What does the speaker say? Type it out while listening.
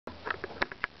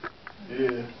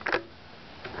Yeah.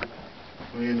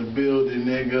 We in the building,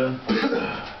 nigga.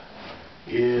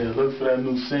 Yeah, look for that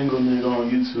new single, nigga, on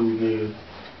YouTube, nigga.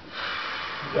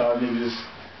 Y'all niggas,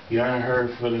 y'all ain't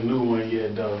heard for the new one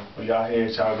yet, though. But y'all hear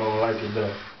it, y'all gonna like it,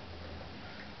 though.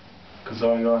 Cause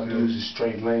all y'all do is just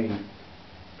straight lane.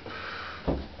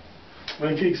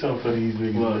 Man, kick something for these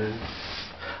niggas, man.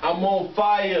 I'm on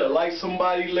fire like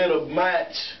somebody lit a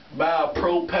match by a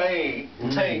propane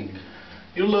tank.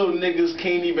 You little niggas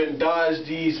can't even dodge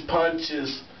these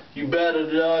punches. You better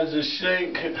dodge a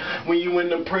shank when you in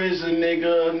the prison,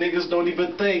 nigga. Niggas don't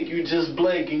even think. You just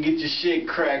blink and get your shit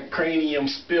cracked. Cranium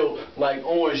spilt like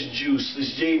orange juice.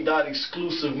 It's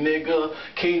J.EXCLUSIVE, nigga.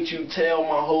 Can't you tell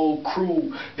my whole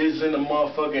crew is in a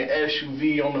motherfucking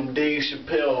SUV on them Dave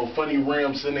Chappelle funny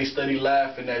rims and they steady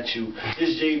laughing at you.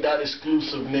 It's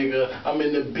J.EXCLUSIVE, nigga. I'm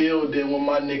in the building with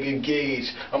my nigga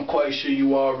Gage. I'm quite sure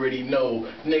you already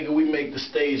know. Nigga, we make the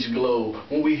stage glow.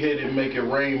 When we hit it, make it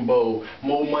rainbow.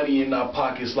 More money in our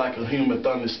pockets like a human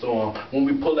thunderstorm. When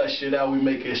we pull that shit out, we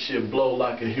make that shit blow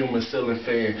like a human ceiling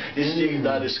fan. It's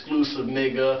J.EXCLUSIVE,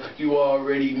 nigga. You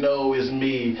already know it's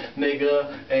me,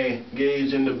 nigga. And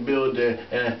Gage in the building,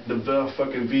 and the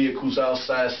fucking vehicles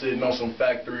outside sitting on some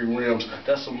factory rims.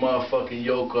 That's some motherfucking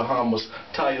Yokohamas.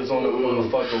 Tires on the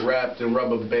motherfucker wrapped in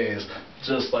rubber bands,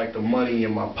 just like the money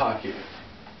in my pocket.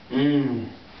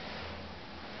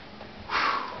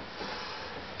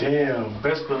 Damn,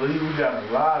 best believe we got a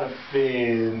lot of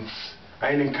fans. I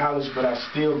ain't in college, but I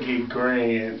still get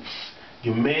grants.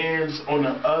 Your mans, on the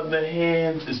other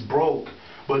hand, is broke,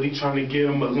 but he trying to get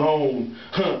him a loan.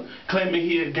 Claiming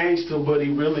he a gangster, but he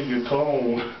really a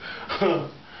clone.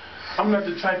 I'm not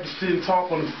the type to sit and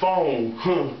talk on the phone.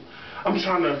 I'm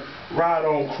trying to ride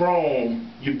on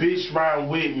chrome. Your bitch riding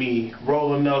with me,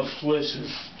 rolling up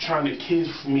switches, trying to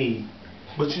kiss me.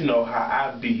 But you know how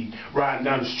I be, riding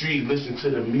down the street, listen to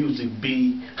the music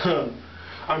be.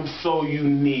 I'm so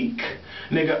unique.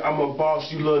 Nigga, I'm a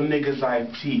boss, you little niggas I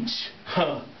teach.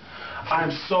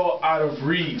 I'm so out of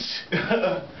reach.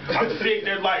 I'm sick,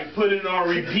 they're like, put it on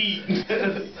repeat.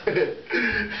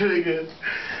 Nigga,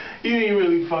 you ain't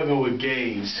really fucking with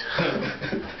Gage.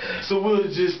 So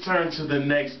we'll just turn to the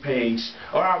next page.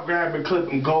 Or I'll grab a clip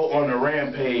and go on a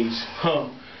rampage.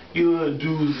 You little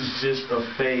dudes is just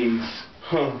a phase.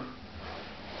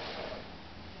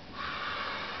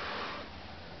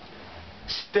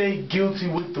 Stay guilty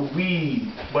with the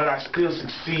weed, but I still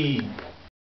succeed.